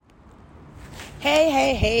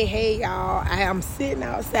Hey, y'all. I am sitting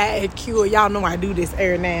outside at Cure. Y'all know I do this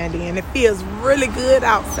every now and then. It feels really good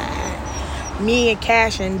outside. Me and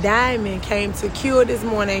Cash and Diamond came to Cure this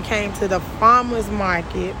morning, came to the farmer's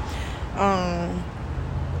market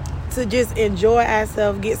to just enjoy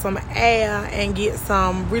ourselves, get some air, and get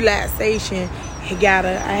some relaxation. I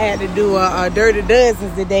had to do a Dirty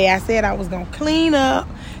Dozens today. I said I was going to clean up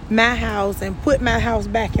my house and put my house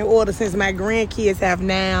back in order since my grandkids have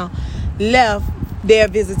now left their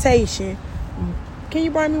visitation. Can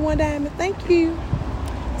you bring me one, Diamond? Thank you.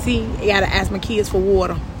 See, I gotta ask my kids for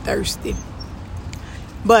water. Thirsty.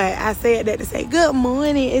 But I said that to say good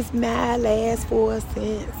morning. It's my last 4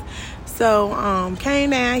 cents. So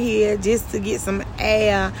came down here just to get some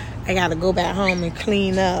air. I gotta go back home and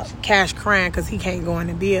clean up. Cash crying because he can't go in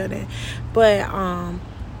the building. But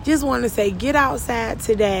just wanted to say, get outside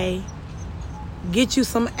today, get you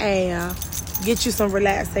some air, get you some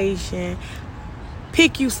relaxation,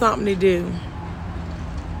 pick you something to do.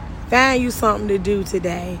 Find you something to do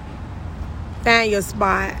today. Find your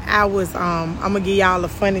spot. I'm going to give y'all a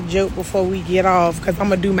funny joke before we get off because I'm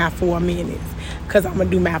going to do my 4 minutes because I'm going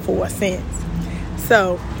to do my 4 cents.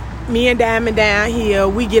 So, me and Diamond down here,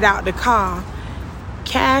 we get out the car.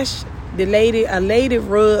 Cash, a lady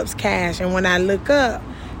rubs Cash, and when I look up,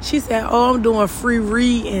 she said, oh, I'm doing free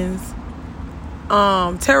readings.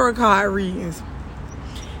 Tarot card readings.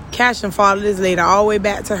 Cash and followed this lady all the way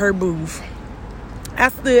back to her booth. I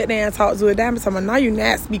stood there and talked to her. Diamond told me, no, you're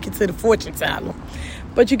not speaking to the fortune teller,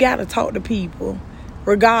 but you got to talk to people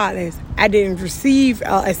regardless. I didn't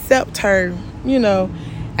accept her,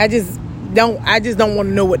 I just don't want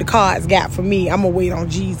to know what the cards got for me. I'm gonna wait on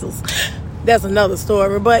Jesus. That's another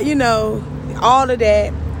story, but all of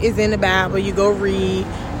that is in the Bible. You go read.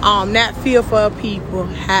 Not fearful of people.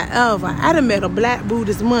 However, I done met a black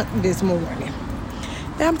Buddhist monk this morning.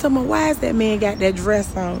 I'm talking about, why is that man got that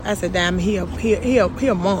dress on? I said, Diamond, he a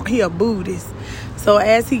monk, he a Buddhist. So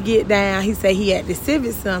as he get down, he said he at the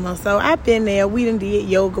Civic Center. So I've been there. We done did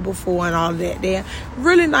yoga before and all that there.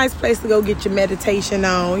 Really nice place to go get your meditation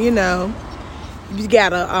on, You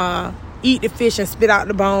gotta eat the fish and spit out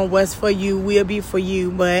the bone. What's for you will be for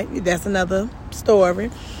you. But that's another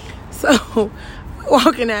story. So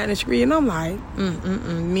walking down the street, and I'm like,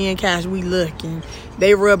 me and Cash, we looking.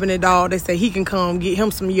 They rubbing the dog. They say he can come get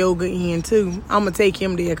him some yoga in, too. I'm going to take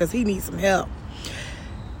him there because he needs some help.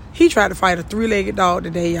 He tried to fight a 3-legged dog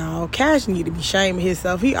today, y'all. Cash need to be shaming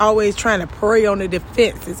himself. He always trying to prey on the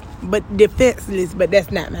defenseless, but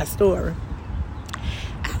that's not my story.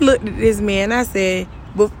 I looked at this man, I said,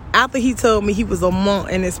 after he told me he was a monk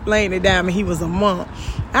and explained to Diamond he was a monk,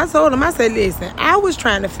 I told him, I said, listen, I was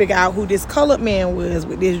trying to figure out who this colored man was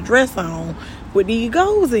with this dress on, with these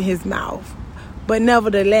goals in his mouth. But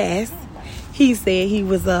nevertheless, he said he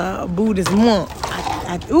was a Buddhist monk.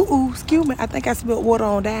 Excuse me, I think I spilled water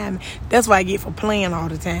on Diamond. That's what I get for playing all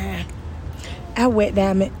the time. I wet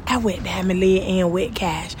Diamond leg and wet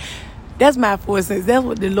Cash. That's my 4 cents. That's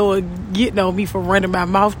what the Lord getting on me for running my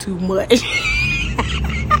mouth too much.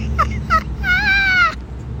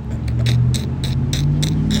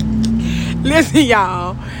 Listen,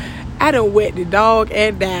 y'all, I done wet the dog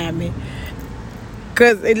and Diamond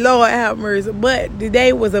because Lord have mercy. But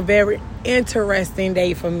today was a very interesting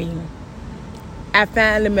day for me. I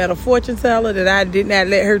finally met a fortune teller that I did not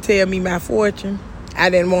let her tell me my fortune. I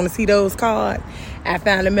didn't want to see those cards. I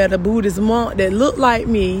finally met a Buddhist monk that looked like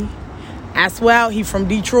me. I swear he from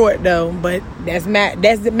Detroit though, but that's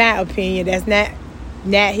my opinion. That's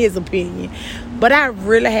not his opinion. But I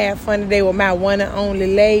really had fun today with my one and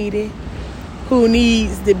only lady who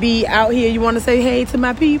needs to be out here. You want to say hey to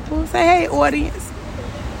my people? Say hey, audience.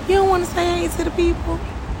 You don't want to say hey to the people?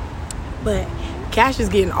 But Cash is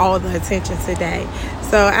getting all the attention today.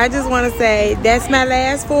 So I just want to say that's my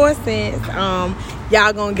last 4 cents.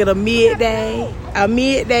 Y'all going to get a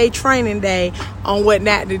midday training day on what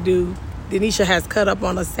not to do. Denisha has cut up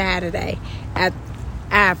on a Saturday.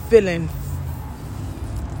 I'm feeling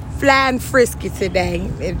flying frisky today.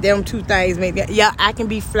 If them two things make that, yeah, I can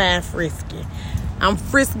be flying frisky. I'm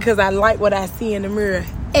frisky because I like what I see in the mirror.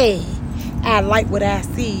 Hey, I like what I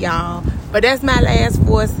see, y'all. But that's my last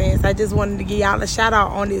 4 cents. I just wanted to give y'all a shout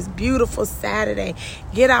out on this beautiful Saturday.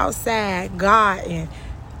 Get outside, garden.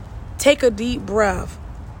 Take a deep breath.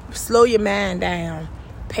 Slow your mind down.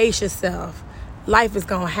 Pace yourself. Life is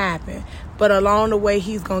going to happen. But along the way,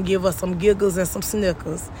 he's going to give us some giggles and some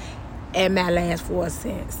snickers. At my last 4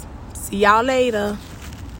 cents. See y'all later.